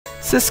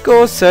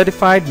Cisco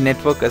Certified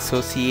Network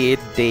Associate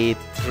Day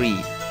 3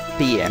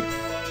 PM.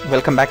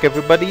 Welcome back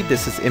everybody,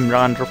 this is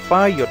Imran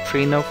Rafai, your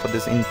trainer for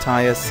this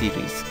entire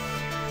series.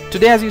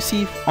 Today, as you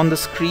see on the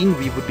screen,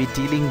 we would be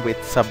dealing with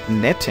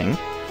subnetting,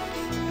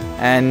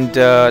 and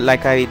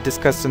like I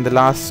discussed in the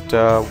last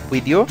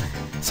video,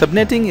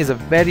 subnetting is a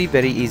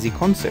very easy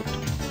concept.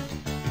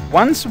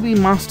 Once we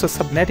master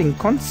subnetting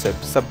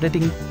concept,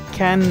 subnetting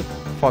can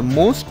for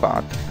most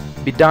part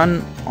be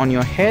done on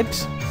your head,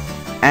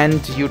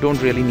 and you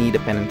don't really need a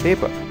pen and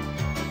paper.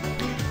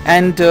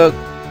 And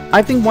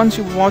I think once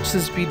you watch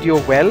this video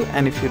well,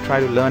 and if you try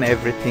to learn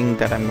everything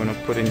that I'm going to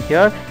put in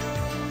here,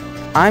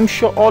 I'm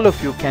sure all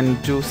of you can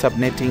do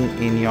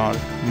subnetting in your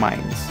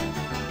minds.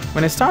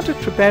 When I started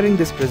preparing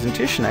this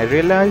presentation, I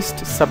realized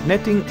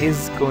subnetting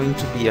is going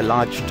to be a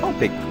large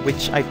topic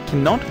which I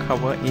cannot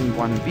cover in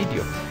one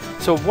video.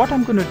 So what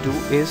I'm going to do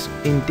is,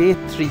 in day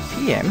 3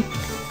 PM,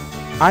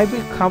 I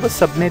will cover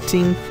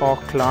subnetting for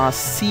class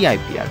C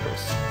IP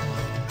address.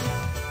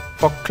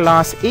 For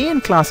class A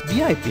and class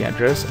B IP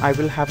address, I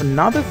will have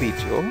another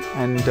video,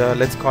 and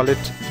let's call it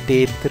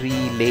day 3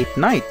 late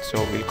night. So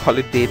we'll call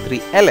it day 3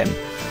 LN.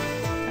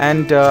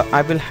 And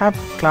I will have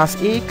class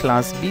A,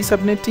 class B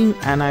subnetting,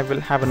 and I will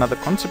have another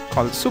concept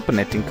called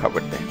supernetting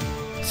covered there.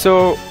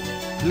 So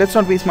let's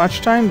not waste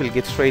much time. We'll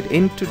get straight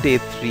into day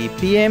 3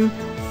 PM.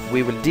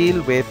 We will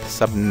deal with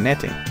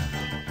subnetting.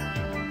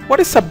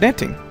 What is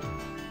subnetting?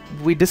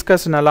 We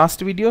discussed in our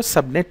last video,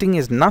 subnetting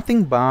is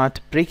nothing but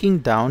breaking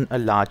down a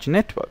large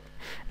network.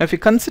 Now if you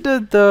consider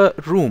the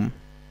room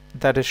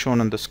that is shown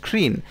on the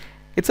screen,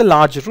 it's a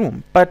large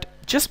room, but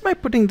just by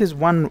putting this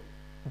one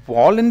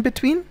wall in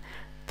between,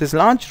 this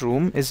large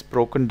room is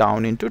broken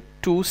down into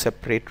 2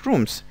 separate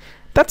rooms.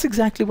 That's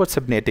exactly what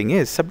subnetting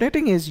is.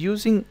 Subnetting is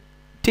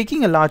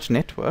taking a large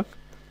network,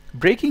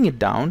 breaking it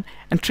down,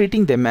 and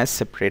treating them as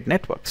separate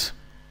networks.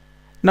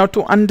 Now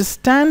to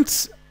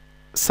understand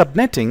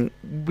subnetting,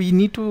 we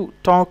need to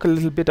talk a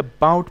little bit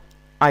about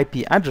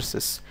IP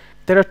addresses.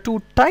 There are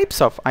 2 types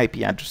of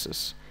IP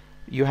addresses.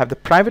 You have the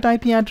private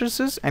IP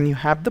addresses and you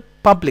have the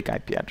public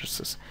IP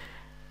addresses.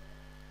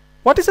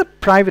 What is a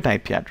private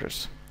IP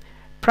address?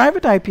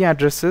 Private IP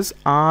addresses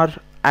are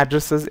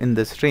addresses in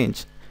this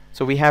range.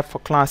 So we have, for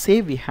class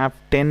A, we have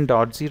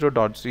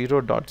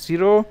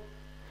 10.0.0.0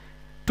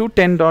 to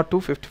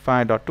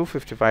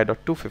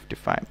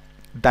 10.255.255.255.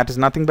 That is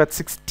nothing but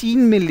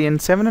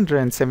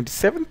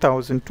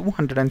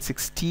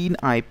 16,777,216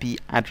 IP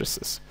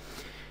addresses.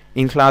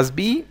 In class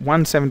B,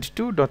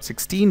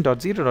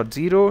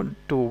 172.16.0.0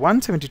 to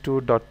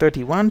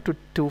 172.31 to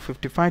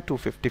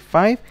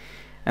 255.255,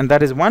 and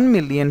that is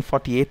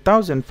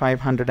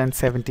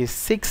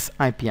 1,048,576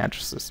 IP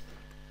addresses.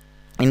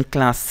 In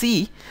class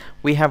C,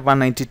 we have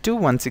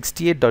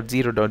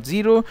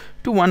 192.168.0.0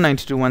 to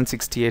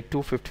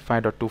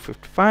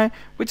 192.168.255.255,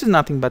 which is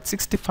nothing but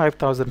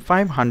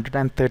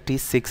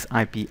 65,536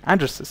 IP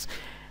addresses.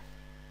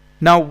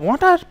 Now,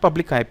 what are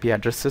public IP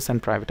addresses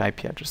and private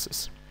IP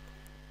addresses?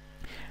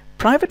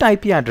 Private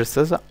IP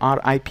addresses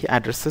are IP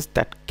addresses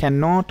that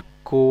cannot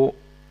go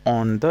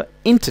on the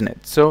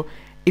internet. So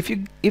if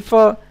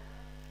a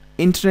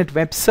internet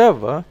web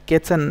server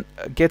gets a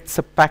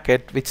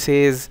packet which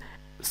says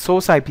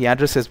source IP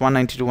address is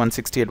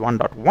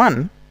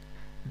 192.168.1.1,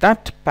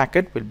 that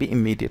packet will be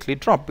immediately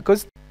dropped,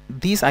 because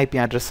these IP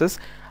addresses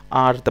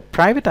are the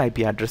private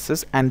IP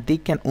addresses and they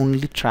can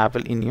only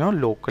travel in your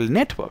local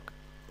network.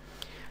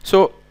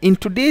 So in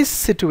today's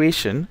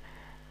situation,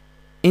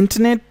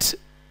 internet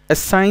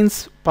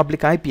assigns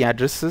public IP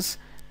addresses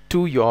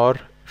to your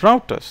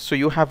routers. So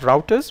you have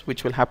routers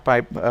which will have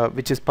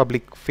which is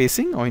public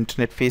facing or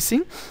internet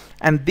facing,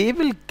 and they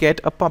will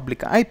get a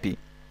public IP.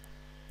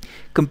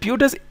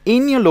 Computers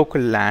in your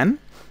local LAN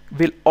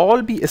will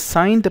all be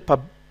assigned a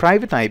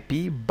private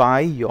IP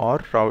by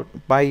your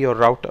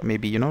router,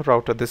 maybe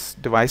router, this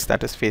device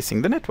that is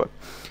facing the network.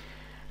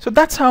 So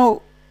that's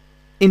how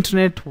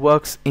internet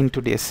works in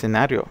today's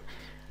scenario.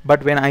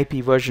 But when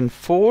IP version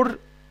 4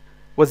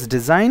 was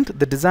designed,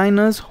 the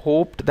designers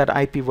hoped that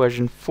IP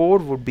version 4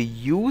 would be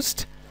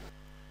used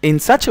in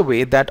such a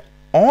way that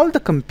all the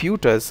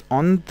computers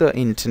on the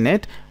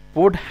internet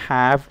would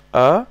have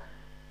a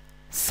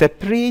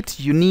separate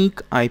unique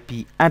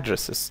IP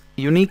addresses,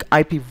 unique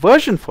IP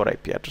version for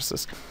IP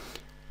addresses.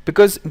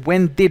 Because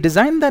when they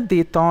designed that,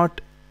 they thought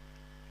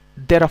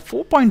there are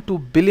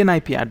 4.2 billion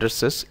IP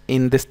addresses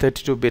in this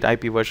 32-bit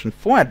IP version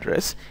 4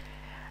 address,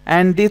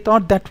 and they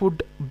thought that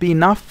would be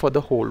enough for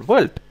the whole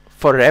world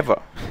forever.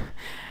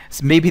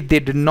 So maybe they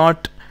did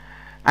not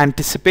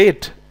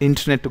anticipate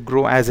internet to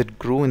grow as it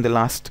grew in the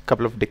last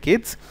couple of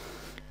decades,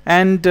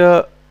 and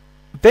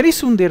very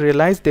soon they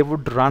realized they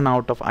would run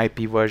out of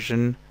IP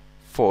version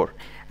 4,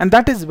 and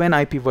that is when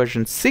IP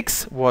version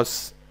 6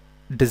 was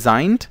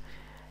designed.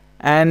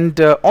 And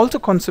also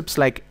concepts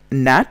like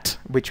NAT,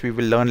 which we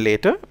will learn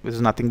later, which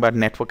is nothing but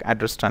network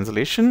address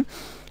translation,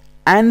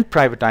 and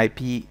private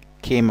IP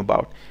came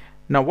about.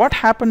 Now what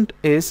happened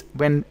is,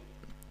 when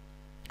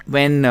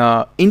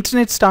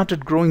internet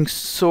started growing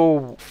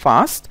so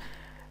fast,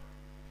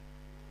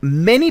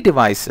 many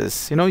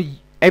devices,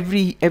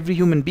 every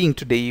human being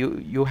today,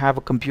 you have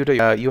a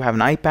computer, you have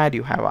an iPad,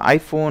 you have an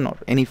iPhone or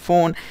any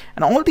phone,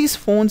 and all these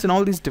phones and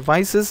all these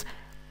devices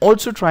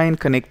also try and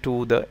connect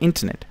to the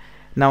internet.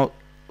 Now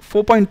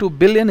 4.2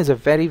 billion is a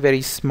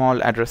very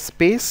small address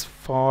space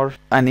for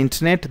an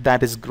internet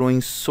that is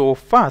growing so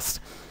fast.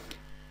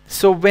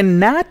 So when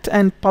NAT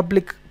and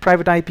public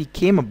private IP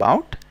came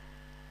about,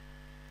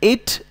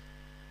 it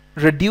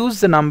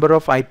reduced the number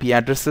of IP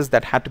addresses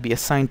that had to be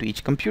assigned to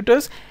each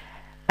computers,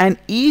 and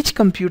each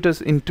computer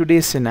in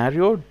today's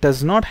scenario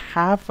does not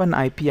have an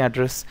IP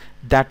address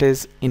that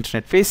is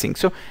internet facing.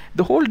 So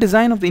the whole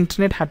design of the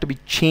internet had to be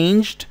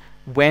changed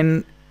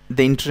when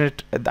the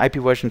internet, the IP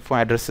version 4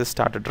 addresses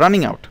started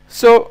running out.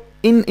 So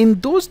in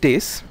those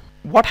days,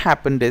 what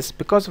happened is,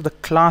 because of the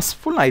class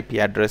full IP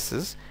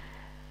addresses,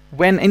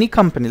 when any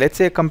company, let's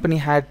say a company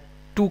had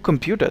 2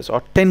 computers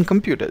or 10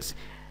 computers,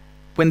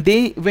 when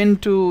they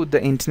went to the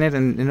internet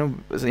and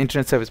as an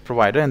internet service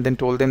provider and then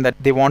told them that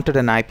they wanted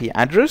an IP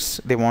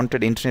address, they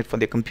wanted internet for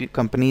their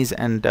companies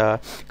and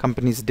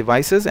companies'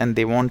 devices, and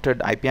they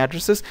wanted IP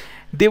addresses,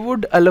 they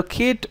would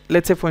allocate,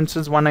 let's say for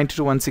instance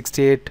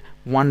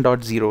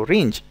 192.168.1.0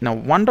 range. Now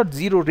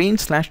 1.0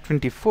 range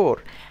 /24,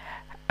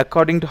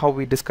 according to how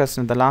we discussed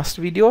in the last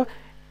video,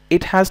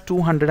 it has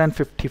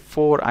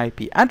 254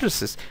 IP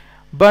addresses,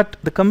 but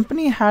the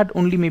company had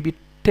only maybe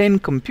 10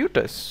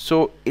 computers,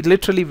 so it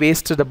literally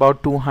wasted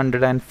about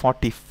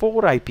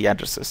 244 IP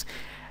addresses.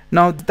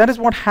 Now that is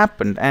what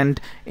happened, and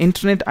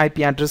internet IP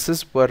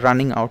addresses were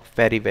running out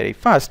very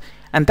fast,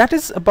 and that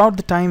is about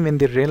the time when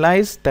they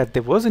realized that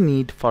there was a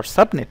need for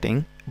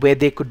subnetting, where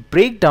they could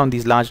break down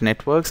these large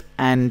networks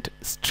and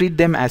treat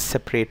them as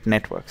separate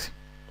networks.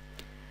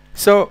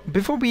 So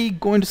before we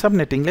go into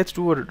subnetting, let's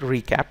do a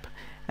recap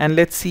and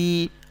let's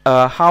see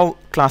how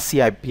Class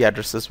C IP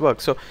addresses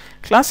work. So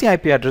Class C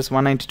IP address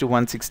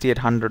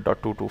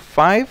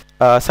 192.168.100.225,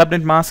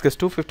 subnet mask is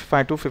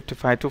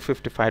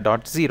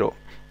 255.255.255.0.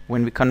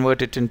 When we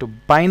convert it into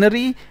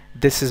binary,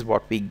 this is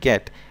what we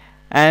get.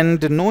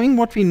 And knowing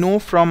what we know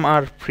from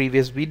our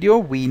previous video,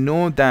 we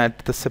know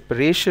that the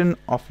separation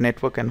of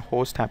network and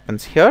host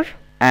happens here,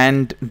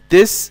 and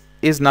this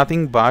is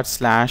nothing but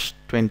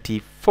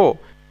 /24,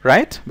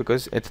 right?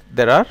 Because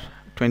there are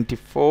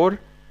 24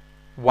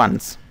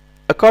 ones.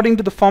 According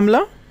to the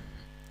formula,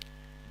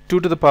 2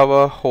 to the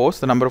power host,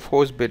 the number of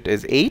host bit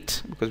is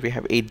 8 because we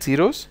have 8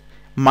 zeros,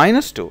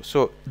 minus 2.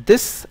 So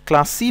this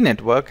Class C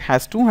network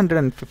has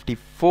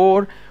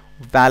 254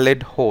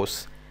 valid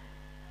hosts.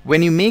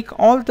 When you make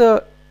all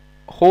the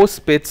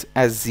host bits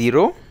as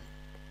 0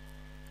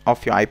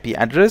 of your IP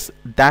address,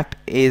 that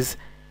is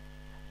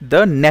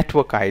the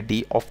network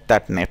ID of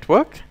that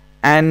network,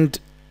 and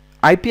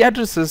IP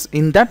addresses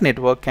in that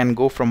network can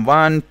go from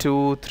 1,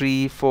 2,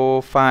 3,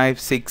 4, 5,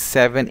 6,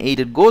 7, 8,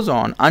 it goes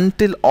on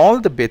until all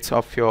the bits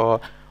of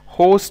your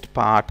host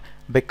part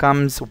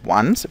becomes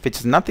ones, which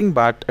is nothing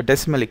but a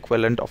decimal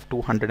equivalent of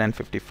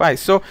 255.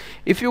 So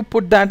if you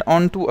put that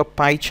onto a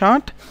pie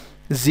chart,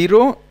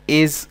 0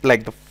 is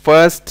like the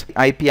first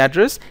IP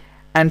address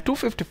and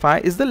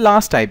 255 is the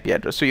last IP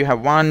address. So you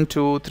have 1,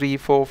 2, 3,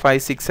 4,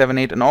 5, 6, 7,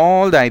 8 and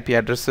all the IP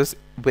addresses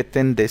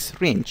within this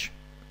range,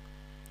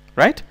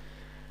 right?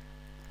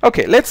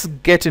 Okay, let's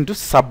get into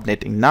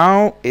subnetting.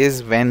 Now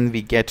is when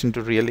we get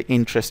into really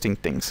interesting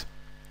things.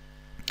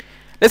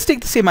 Let's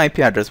take the same IP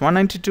address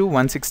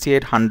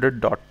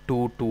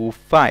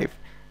 192.168.100.225.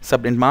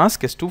 Subnet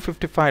mask is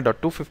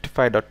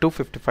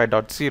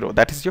 255.255.255.0.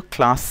 That is your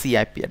Class C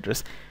IP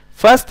address.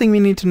 First thing we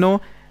need to know,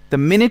 the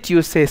minute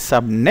you say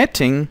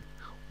subnetting,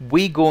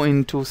 we go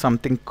into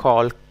something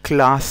called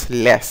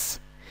classless.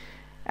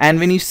 And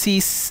when you see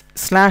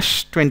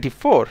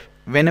 /24,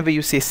 whenever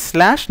you say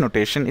slash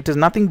notation, it is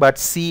nothing but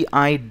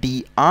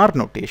CIDR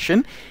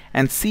notation,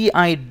 and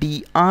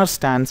CIDR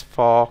stands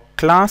for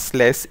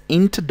classless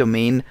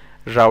interdomain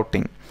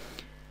routing.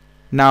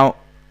 Now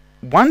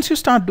once you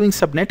start doing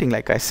subnetting,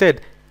 like I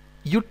said,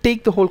 you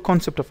take the whole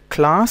concept of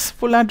class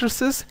full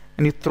addresses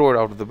and you throw it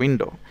out of the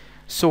window.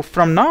 So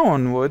from now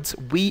onwards,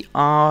 we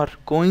are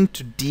going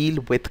to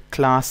deal with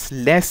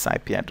classless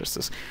IP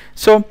addresses.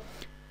 So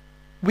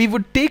we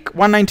would take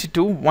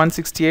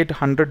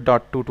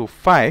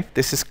 192.168.100.225.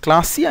 This is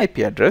Class C IP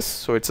address,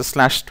 so it's a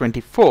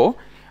 /24,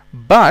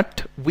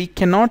 but we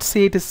cannot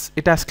say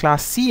it has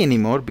Class C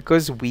anymore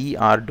because we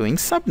are doing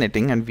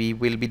subnetting and we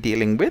will be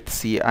dealing with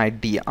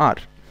CIDR.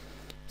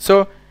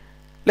 So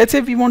let's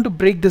say we want to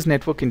break this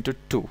network into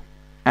 2,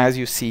 as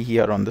you see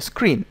here on the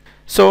screen.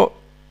 So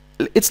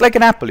it's like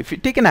an apple. If you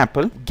take an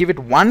apple, give it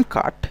 1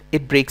 cut,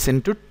 it breaks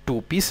into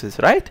 2 pieces,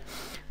 right?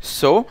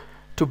 So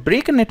to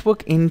break a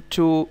network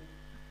into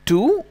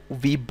 2,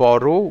 we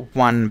borrow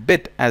 1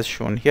 bit as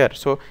shown here.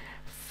 So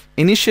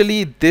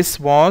initially this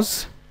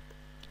was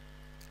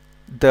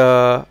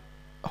the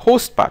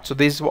host part, so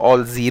these were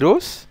all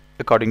zeros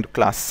according to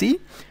Class C,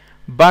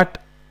 but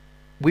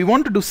we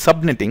want to do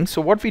subnetting.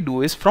 So what we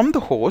do is, from the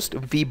host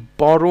we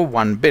borrow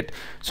 1 bit.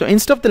 So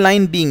instead of the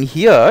line being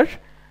here,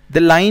 the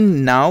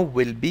line now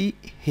will be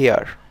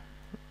here,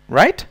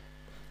 right?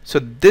 So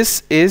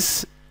this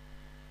is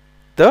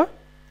the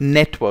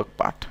network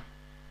part.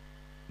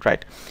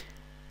 right?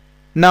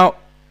 Now,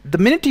 the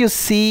minute you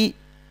see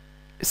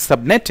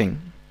subnetting,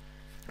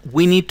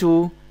 we need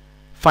to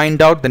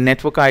find out the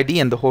network ID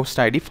and the host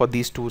ID for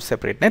these two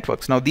separate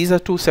networks. Now, these are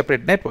two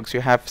separate networks.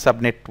 You have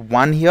subnet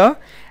 1 here,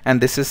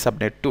 and this is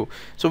subnet 2.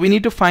 So we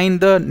need to find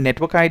the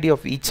network ID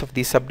of each of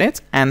these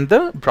subnets and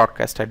the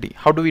broadcast ID.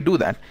 How do we do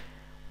that?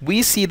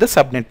 We see the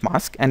subnet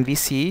mask and we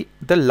see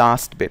the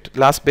last bit.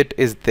 Last bit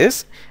is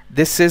this.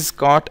 This has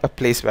got a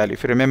place value.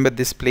 If you remember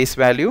this place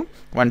value,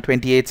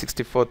 128,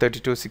 64,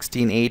 32,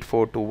 16, 8,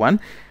 4, 2,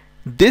 1.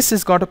 This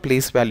has got a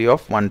place value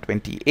of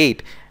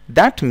 128.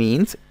 That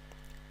means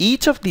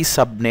each of these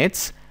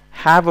subnets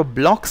have a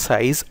block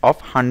size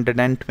of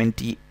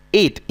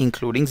 128,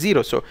 including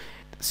 0.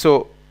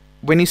 So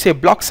when you say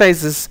block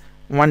size is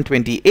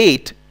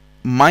 128,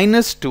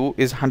 minus 2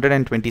 is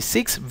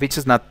 126, which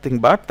is nothing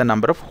but the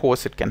number of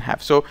hosts it can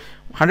have. So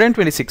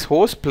 126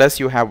 hosts plus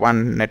you have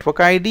one network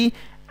ID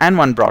and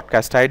one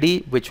broadcast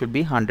ID, which will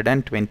be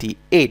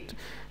 128.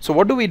 So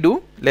what do we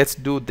do? Let's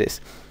do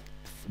this.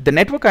 The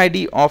network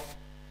ID of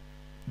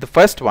the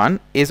first one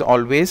is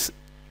always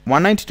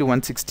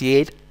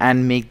 192.168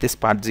 and make this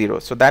part 0.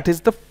 So that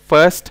is the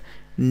first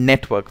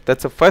network.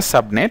 That's the first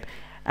subnet,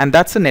 and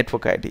that's the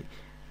network ID.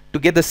 To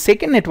get the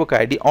second network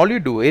ID, all you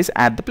do is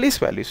add the place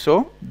value.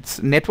 So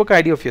network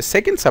ID of your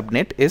second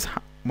subnet is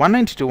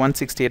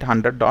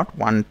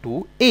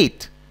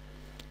 192.168.100.128.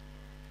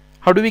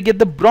 How do we get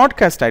the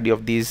broadcast ID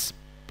of these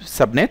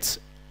subnets?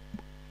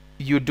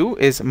 You do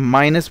is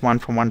minus 1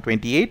 from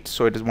 128,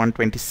 so it is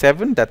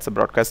 127. That's the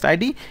broadcast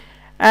ID,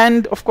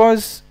 and of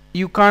course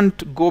you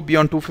can't go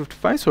beyond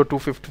 255, so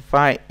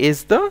 255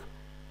 is the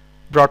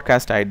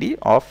broadcast ID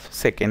of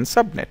second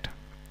subnet.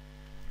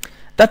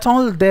 That's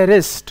all there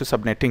is to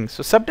subnetting.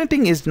 So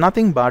subnetting is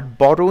nothing but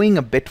borrowing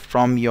a bit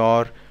from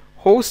your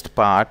host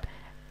part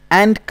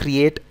and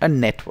create a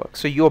network.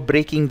 So you're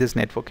breaking this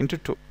network into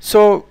two.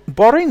 So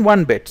borrowing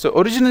one bit. So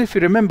originally, if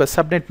you remember,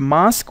 subnet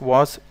mask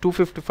was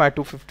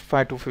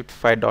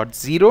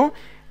 255.255.255.0.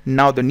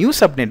 Now the new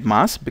subnet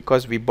mask,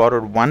 because we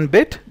borrowed one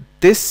bit,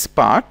 this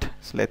part,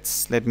 so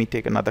let me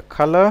take another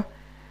color.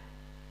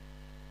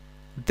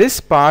 This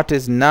part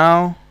is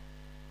now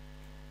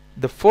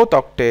the fourth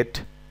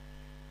octet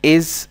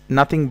is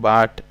nothing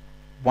but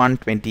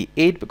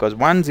 128, because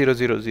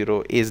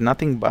 1000 is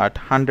nothing but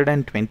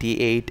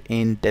 128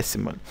 in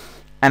decimal.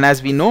 And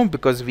as we know,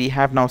 because we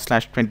have now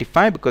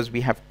 /25, because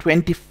we have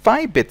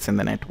 25 bits in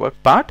the network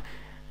part,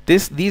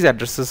 these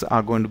addresses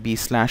are going to be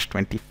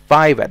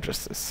 /25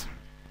 addresses.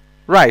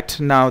 Right,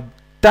 now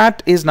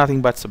that is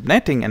nothing but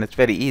subnetting, and it's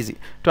very easy.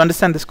 To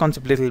understand this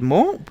concept a little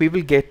more, we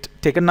will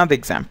take another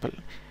example.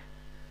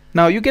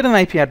 Now you get an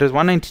IP address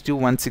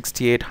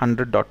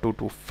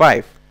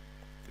 192.168.100.225.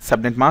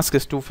 Subnet mask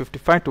is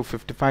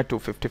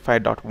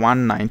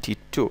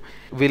 255.255.255.192.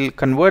 We'll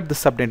convert the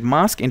subnet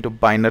mask into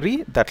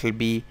binary. That will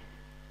be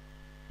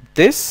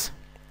this,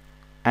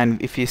 and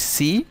if you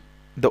see,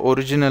 the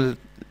original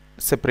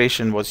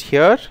separation was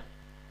here.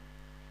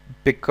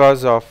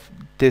 Because of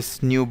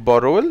this new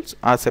borrowals,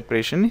 our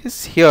separation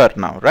is here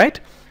now, right?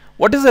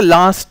 What is the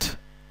last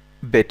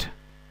bit?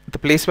 The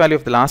place value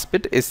of the last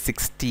bit is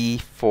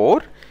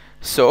 64.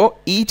 So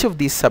each of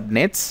these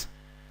subnets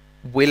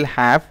will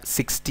have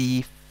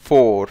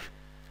 64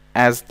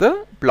 as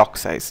the block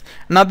size.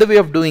 Another way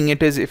of doing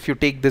it is, if you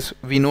take this,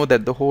 we know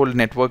that the whole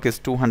network is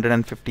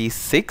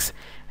 256.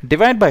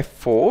 Divide by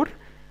 4,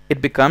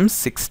 it becomes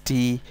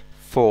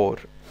 64.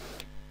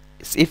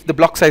 If the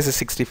block size is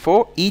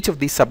 64, each of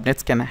these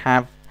subnets can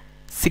have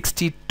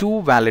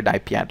 62 valid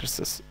IP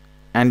addresses,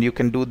 and you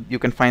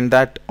can find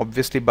that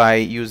obviously by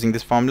using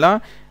this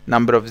formula.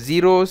 Number of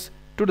zeros,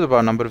 2 to the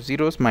power number of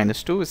zeros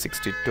minus 2 is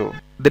 62.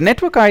 The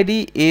network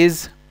ID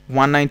is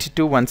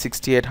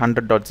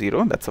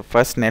 192.168.100.0. that's the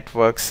first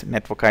network's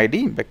network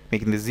ID, by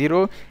making this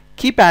 0.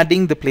 Keep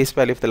adding the place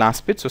value of the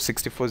last bit, so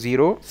 64,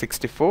 0,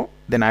 64,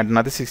 then add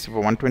another 64,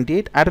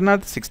 128, add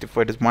another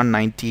 64, it is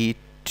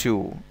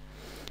 192.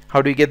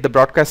 How do you get the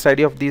broadcast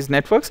ID of these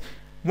networks?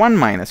 1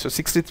 minus, so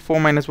 64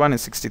 minus 1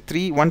 is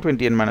 63,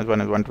 128 minus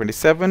 1 is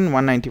 127,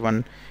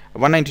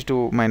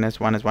 192 minus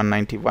 1 is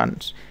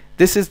 191.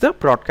 This is the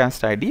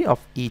broadcast ID of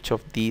each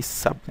of these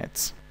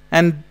subnets.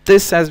 And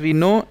this, as we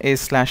know,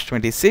 is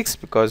 /26,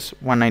 because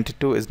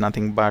 192 is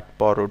nothing but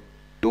borrowed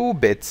 2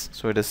 bits,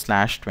 so it is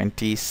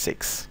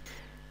 /26.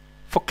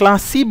 For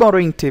class C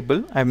borrowing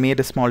table, I've made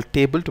a small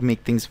table to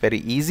make things very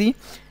easy.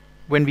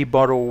 When we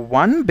borrow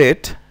 1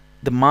 bit,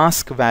 the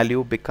mask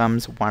value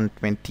becomes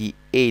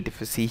 128, if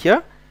you see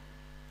here.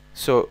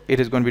 So it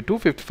is going to be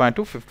 255,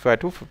 255,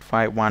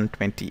 255,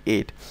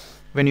 128.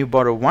 When you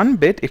borrow 1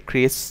 bit, it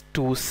creates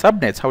 2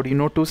 subnets. How do you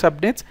know 2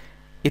 subnets?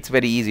 It's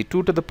very easy.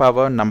 2 to the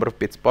power number of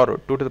bits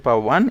borrowed. 2 to the power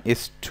 1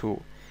 is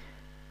 2.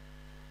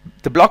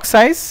 The block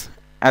size,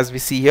 as we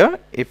see here,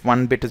 if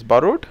 1 bit is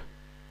borrowed,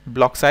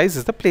 block size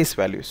is the place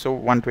value. So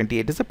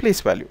 128 is the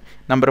place value.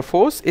 Number of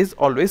hosts is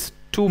always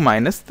 2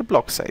 minus the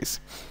block size.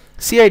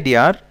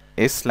 CIDR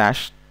is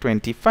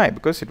 /25,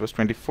 because it was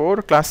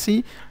 24 class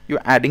C,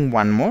 you're adding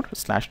one more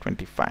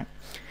 /25.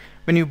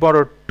 When you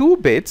borrow 2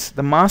 bits,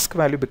 the mask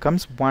value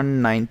becomes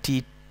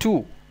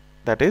 192.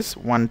 That is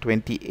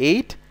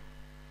 128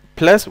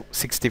 plus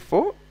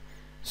 64.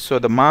 So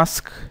the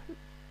mask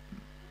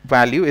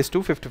value is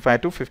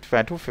 255,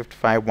 255,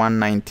 255,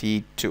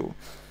 192.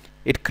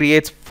 It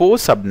creates 4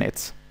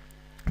 subnets.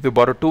 If you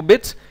borrow 2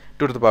 bits,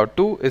 2 to the power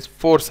 2 is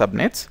 4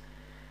 subnets.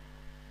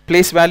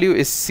 Place value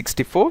is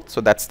 64,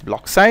 so that's the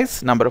block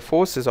size. Number of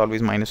hosts is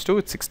always -2,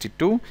 it's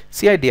 62.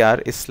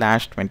 CIDR is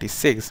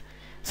 /26.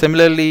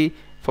 Similarly,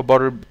 for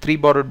 3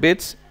 borrowed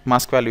bits,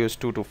 mask value is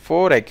 2 to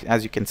 4,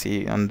 as you can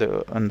see on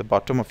the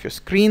bottom of your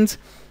screens.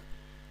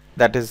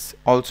 That is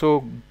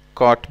also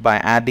got by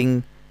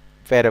adding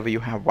wherever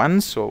you have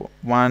 1. So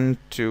 1,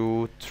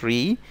 2,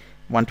 3,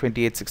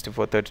 128,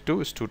 64,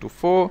 32 is 2 to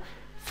 4.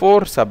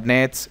 4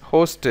 subnets,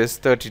 host is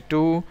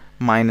 32,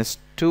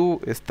 -2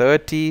 is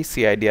 30,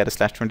 CIDR is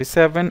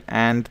 /27,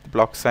 and the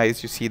block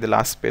size, you see the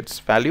last bit's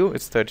value,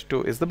 it's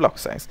 32 is the block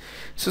size.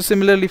 So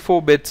similarly,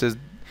 4 bits is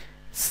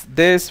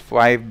this,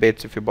 5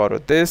 bits if you borrow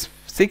this,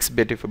 6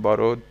 bit if you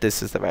borrow,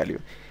 this is the value.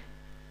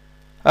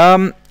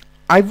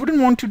 I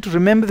wouldn't want you to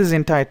remember this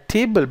entire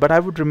table, but I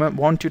would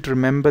want you to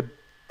remember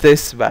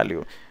this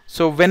value.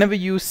 So whenever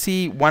you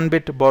see 1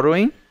 bit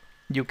borrowing,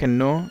 you can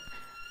know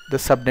the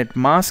subnet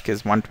mask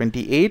is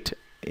 128.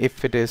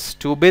 If it is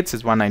 2 bits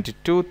is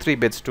 192, 3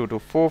 bits 2 to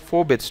 4,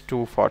 4 bits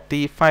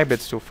 240, 5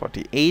 bits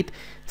 248,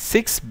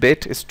 6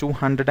 bit is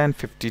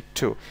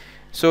 252.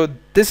 So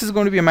this is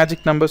going to be a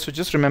magic number, so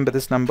just remember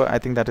this number. I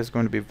think that is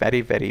going to be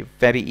very, very,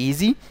 very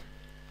easy.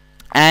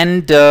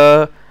 And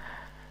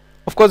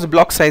of course the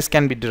block size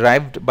can be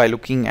derived by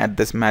looking at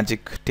this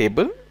magic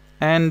table.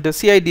 And the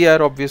CIDR,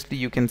 obviously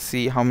you can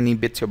see how many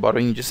bits you're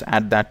borrowing, you just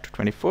add that to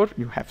 24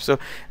 you have. So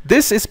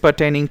this is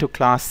pertaining to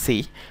class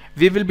C.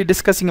 We will be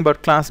discussing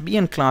about class B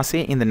and class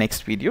A in the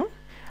next video.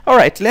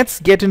 Alright,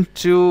 let's get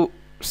into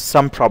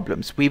some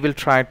problems. We will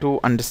try to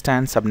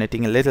understand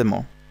subnetting a little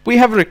more. We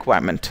have a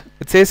requirement.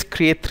 It says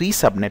create 3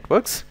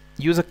 subnetworks,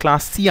 use a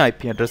class C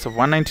IP address of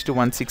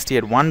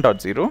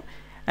 192.168.1.0,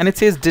 and it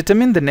says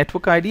determine the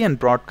network ID and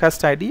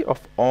broadcast ID of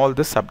all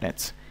the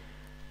subnets.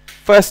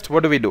 First,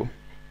 what do?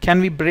 Can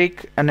we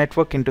break a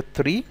network into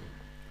 3?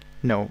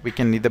 No, we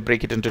can either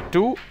break it into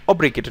 2 or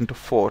break it into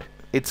 4.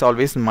 It's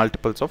always in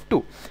multiples of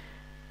 2.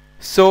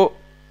 So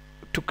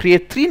to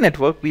create 3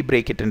 network, we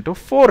break it into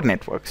 4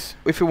 networks.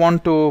 If you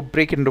want to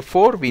break it into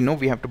 4, we know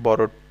we have to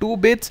borrow 2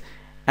 bits,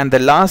 and the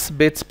last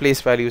bit's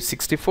place value is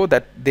 64.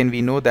 Then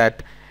we know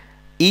that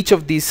each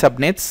of these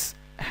subnets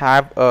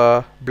have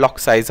a block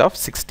size of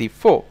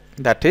 64.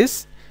 That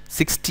is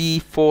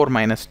 64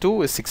 minus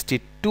 2 is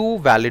 62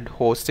 valid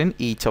hosts in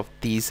each of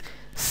these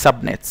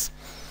subnets.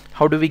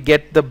 How do we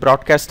get the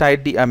broadcast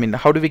ID?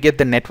 How do we get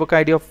the network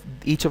ID of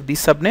each of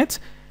these subnets?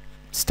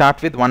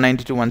 Start with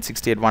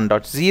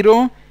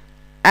 192.168.1.0,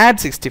 add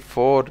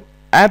 64,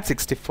 add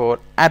 64,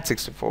 add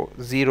 64.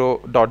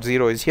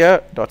 0.0 is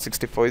here,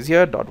 .64 is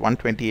here,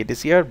 .128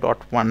 is here,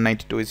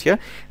 .192 is here.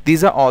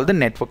 These are all the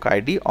network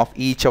ID of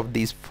each of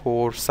these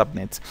 4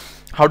 subnets.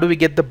 How do we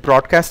get the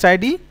broadcast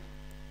ID?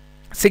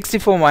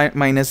 64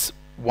 minus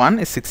 1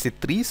 is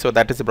 63, so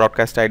that is the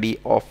broadcast ID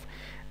of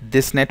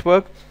this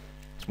network.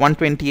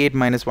 128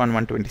 minus 1,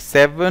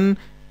 127.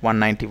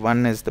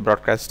 191 is the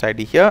broadcast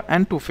ID here,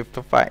 and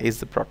 255 is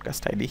the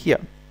broadcast ID here.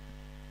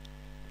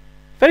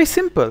 Very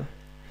simple.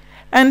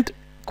 And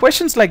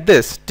questions like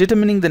this,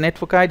 determining the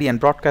network ID and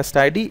broadcast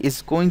ID,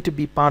 is going to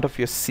be part of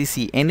your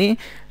CCNA.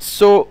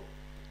 So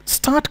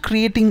start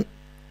creating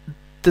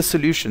the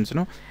solutions,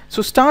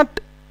 So start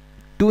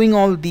doing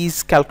all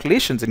these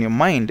calculations in your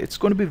mind. It's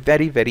going to be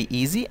very, very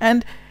easy,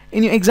 and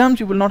in your exams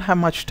you will not have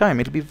much time.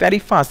 It'll be very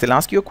fast. They'll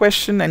ask you a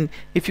question, and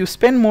if you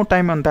spend more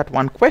time on that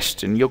one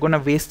question, you're going to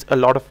waste a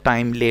lot of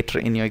time later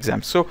in your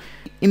exam. So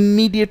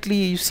immediately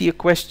you see a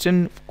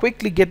question,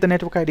 quickly get the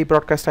network ID,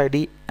 broadcast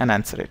ID, and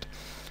answer it.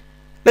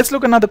 Let's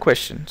look at another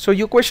question. So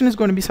your question is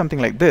going to be something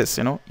like this.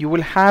 You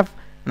will have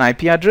an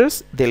IP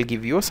address, they'll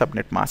give you a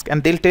subnet mask,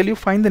 and they'll tell you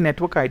find the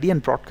network ID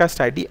and broadcast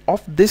ID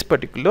of this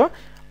particular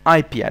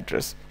IP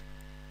address.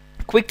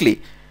 Quickly,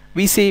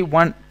 we say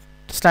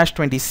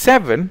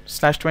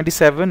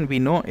 1/27 we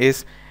know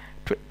is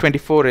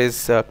 24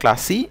 is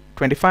class C,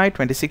 25,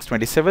 26,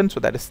 27, so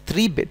that is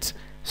 3 bits.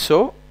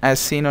 So as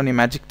seen on your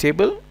magic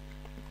table,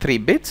 3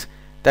 bits.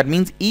 That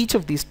means each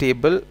of these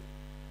subnets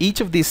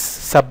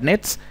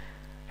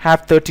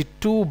have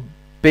 32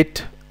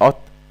 bit, or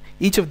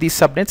each of these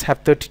subnets have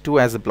 32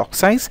 as a block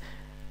size.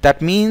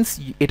 That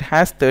means it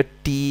has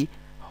 30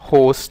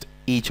 hosts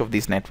each of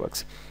these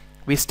networks.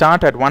 We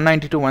start at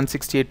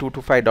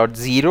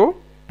 192.168.225.0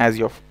 as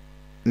your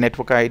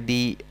network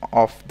ID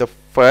of the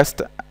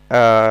first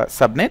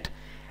subnet,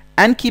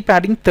 and keep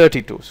adding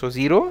 32. So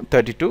 0,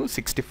 32,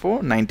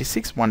 64,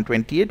 96,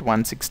 128,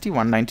 160,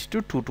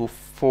 192,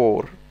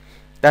 224.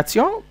 That's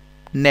your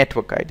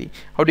network ID.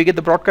 How do you get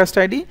the broadcast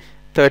ID?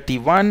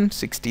 31,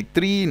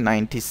 63,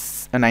 90,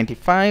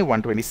 95,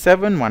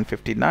 127,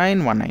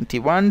 159,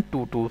 191,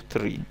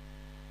 223.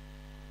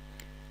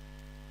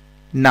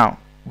 Now,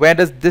 where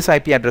does this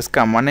IP address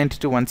come?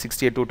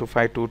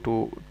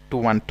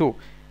 192.168.225.212.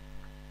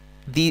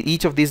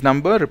 each of these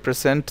number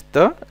represent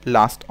the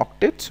last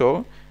octet,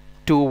 so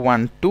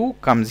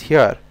 212 comes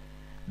here.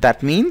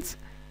 That means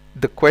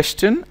the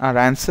question, our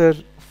answer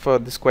for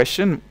this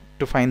question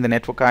to find the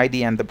network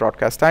ID and the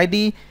broadcast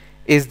ID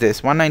is this: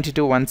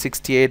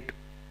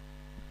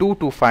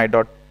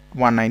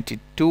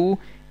 192.168.225.192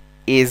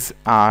 is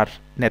our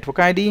network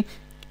ID,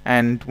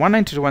 and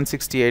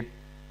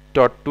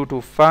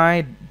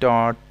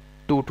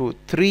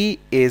 192.168.225.223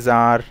 is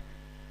our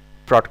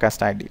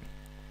broadcast ID.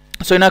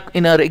 So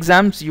in our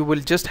exams you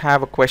will just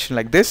have a question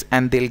like this,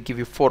 and they'll give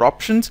you 4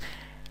 options,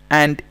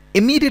 and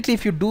immediately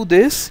if you do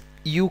this,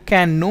 you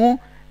can know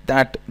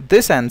that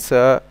this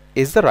answer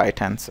is the right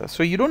answer.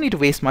 So you don't need to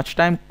waste much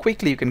time.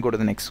 Quickly you can go to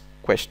the next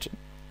question.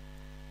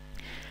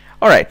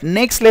 Alright,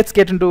 next let's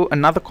get into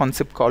another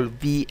concept called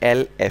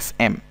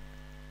VLSM.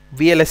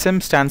 VLSM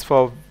stands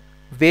for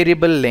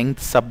Variable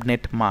Length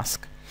Subnet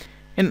Mask.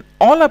 In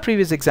all our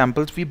previous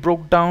examples, we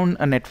broke down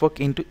a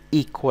network into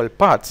equal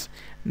parts.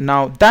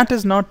 Now that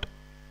is not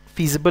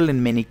feasible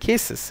in many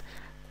cases.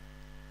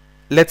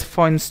 Let's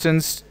for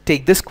instance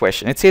take this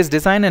question. It says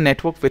design a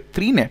network with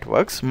 3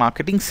 networks: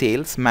 marketing,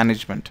 sales,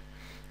 management.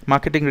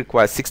 Marketing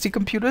requires 60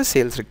 computers,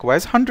 sales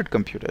requires 100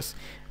 computers,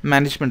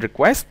 management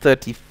requires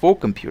 34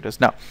 computers.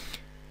 Now,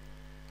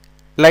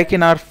 like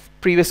in our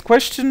previous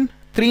question,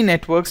 3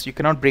 networks, you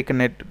cannot break a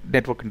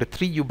network into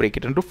 3, you break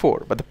it into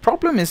 4. But the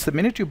problem is, the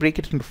minute you break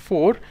it into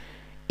 4,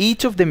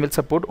 each of them will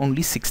support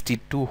only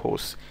 62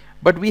 hosts.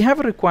 But we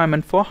have a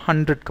requirement for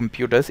 100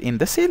 computers in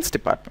the sales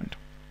department.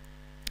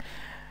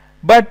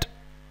 But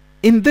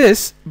in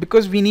this,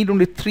 because we need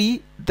only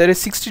 3, there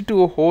is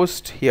 62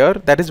 hosts here,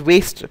 that is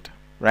wasted,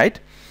 right?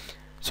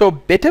 So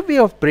better way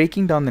of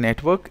breaking down the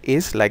network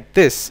is like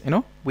this.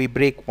 We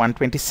break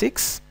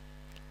 126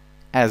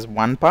 as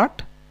one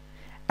part,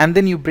 and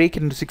then you break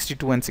it into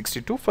 62 and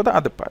 62 for the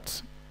other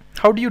parts.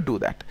 How do you do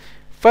that?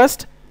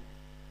 First,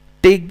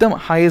 take the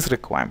highest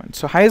requirement.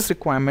 So highest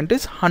requirement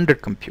is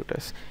 100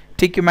 computers.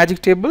 Take your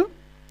magic table,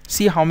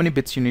 see how many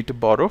bits you need to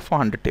borrow for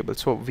 100 tables.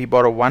 So we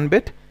borrow 1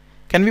 bit.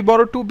 Can we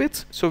borrow 2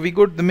 bits? So we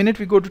go, the minute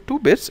we go to 2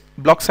 bits,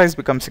 block size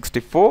becomes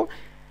 64.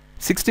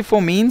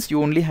 64 means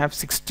you only have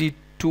 62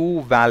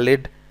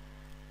 valid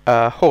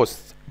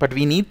hosts, but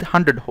we need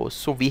 100 hosts,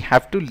 so we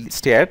have to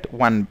stay at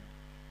one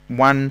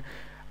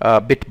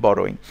bit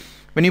borrowing.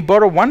 When you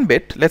borrow 1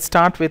 bit, let's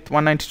start with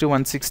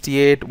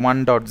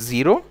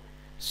 192.168.1.0.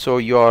 so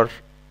your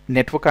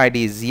network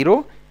ID is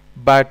 0,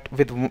 but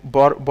with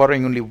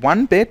borrowing only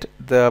 1 bit,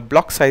 the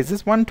block size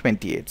is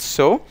 128.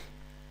 So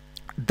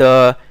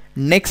the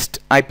next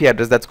IP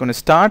address that's going to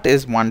start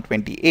is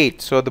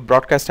 128, so the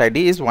broadcast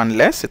ID is 1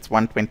 less, it's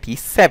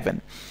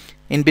 127.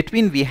 In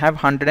between we have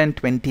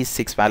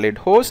 126 valid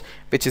hosts,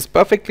 which is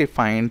perfectly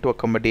fine to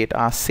accommodate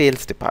our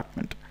sales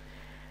department.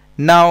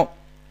 Now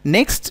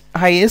next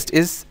highest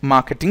is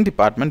marketing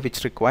department,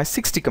 which requires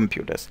 60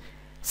 computers.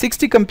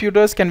 60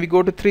 computers, can we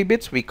go to 3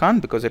 bits? We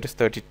can't, because it is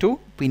 32.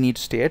 We need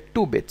to stay at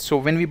 2 bits. So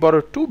when we borrow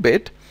 2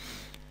 bit,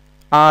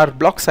 our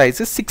block size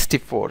is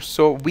 64.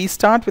 So we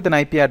start with an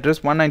IP address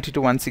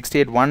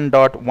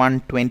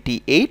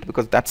 192.168.1.128,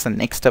 because that's the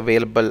next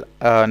available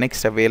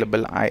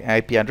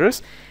IP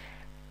address,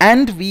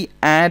 and we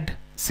add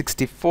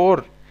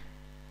 64.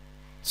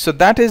 So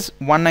that is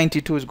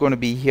 192 is going to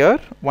be here.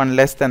 1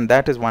 less than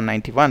that is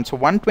 191. So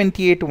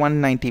 128 to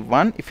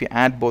 191, if you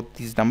add both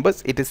these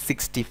numbers, it is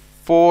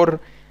 64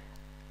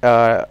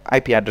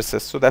 IP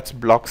addresses. So that's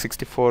block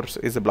 64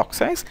 is the block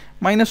size.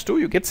 Minus 2,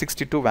 you get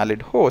 62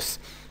 valid hosts,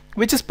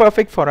 which is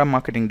perfect for our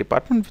marketing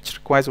department, which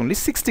requires only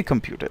 60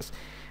 computers.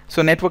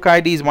 So network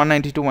ID is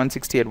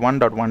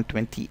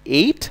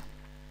 192.168.1.128,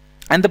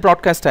 and the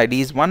broadcast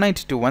ID is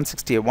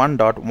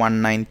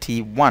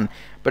 192.168.1.191.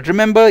 But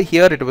remember,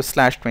 here it was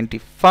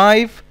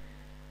 /25,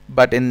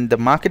 but in the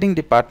marketing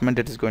department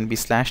it is going to be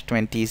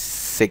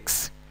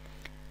 /26.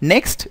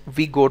 Next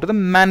we go to the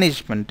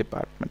management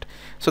department.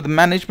 So the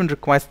management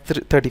requires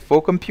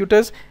 34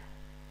 computers.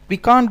 We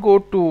can't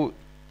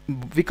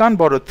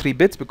borrow 3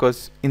 bits,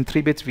 because in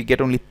 3 bits we get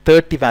only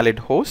 30 valid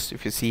hosts.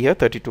 If you see here,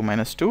 32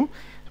 minus 2,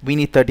 we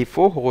need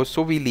 34 hosts,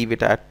 so we leave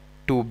it at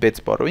 2 bits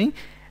borrowing.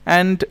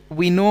 And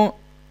we know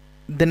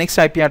the next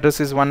IP address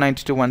is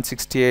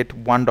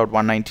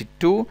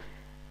 192.168.1.192,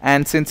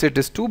 and since it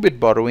is 2-bit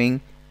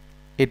borrowing,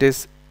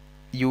 it's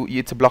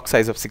a block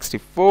size of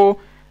 64.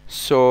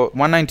 So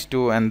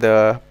 192 and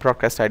the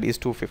broadcast ID is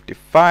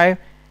 255.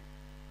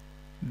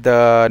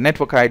 The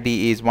network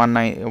ID is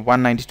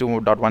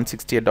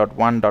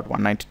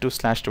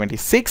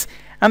 192.168.1.192/26,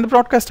 and the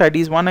broadcast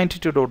ID is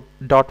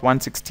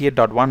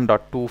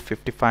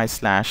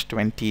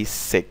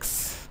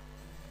 192.168.1.255/26.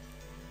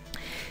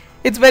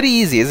 It's very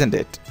easy, isn't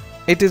it?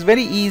 It is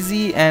very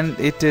easy, and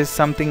it is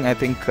something I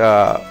think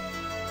I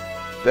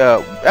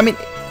mean,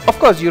 of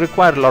course you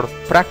require a lot of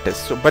practice,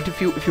 so but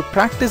if you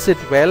practice it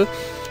well,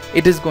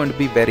 it is going to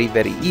be very,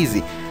 very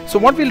easy. So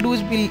what we'll do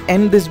is we'll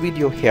end this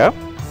video here.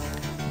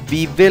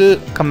 We will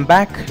come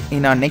back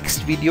in our next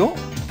video.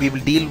 We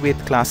will deal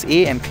with class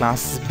A and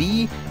class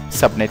B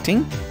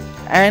subnetting,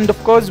 and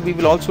of course we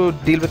will also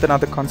deal with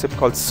another concept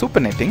called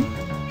supernetting.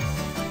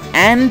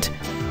 and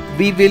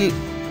we will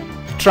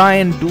try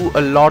and do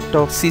a lot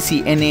of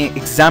CCNA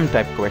exam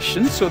type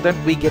questions so that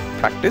we get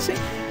practicing.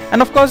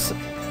 And of course,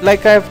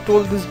 like I have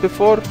told this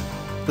before,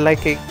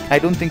 like I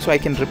don't think so I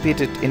can repeat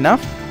it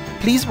enough.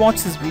 Please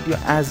watch this video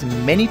as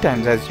many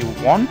times as you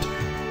want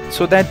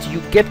so that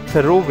you get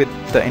thorough with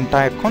the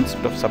entire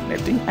concept of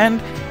subnetting,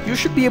 and you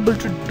should be able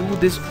to do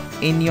this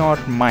in your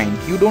mind.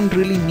 You don't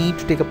really need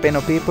to take a pen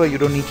or paper, you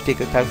don't need to take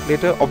a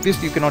calculator.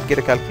 Obviously you cannot get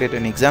a calculator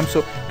in exam,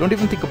 so don't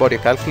even think about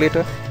your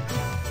calculator.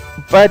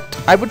 But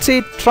I would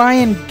say try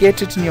and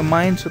get it in your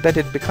mind so that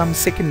it becomes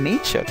second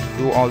nature to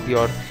do all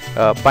your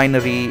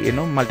binary,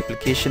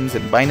 multiplications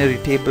and binary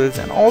tables,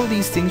 and all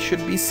these things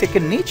should be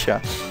second nature,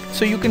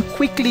 so you can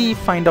quickly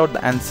find out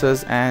the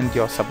answers and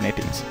your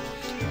subnettings.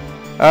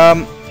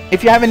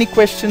 If you have any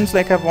questions,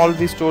 like I've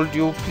always told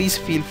you, please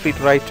feel free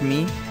to write to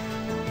me,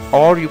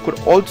 or you could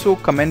also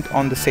comment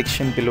on the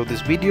section below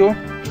this video.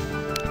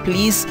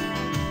 Please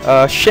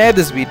share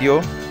this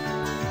video,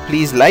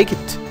 please like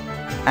it,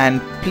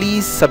 and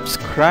please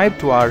subscribe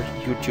to our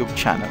YouTube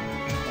channel.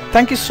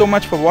 Thank you so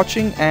much for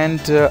watching, and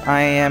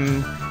I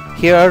am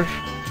here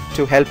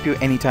to help you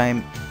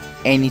anytime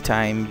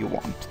you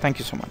want. Thank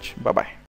you so much. Bye bye.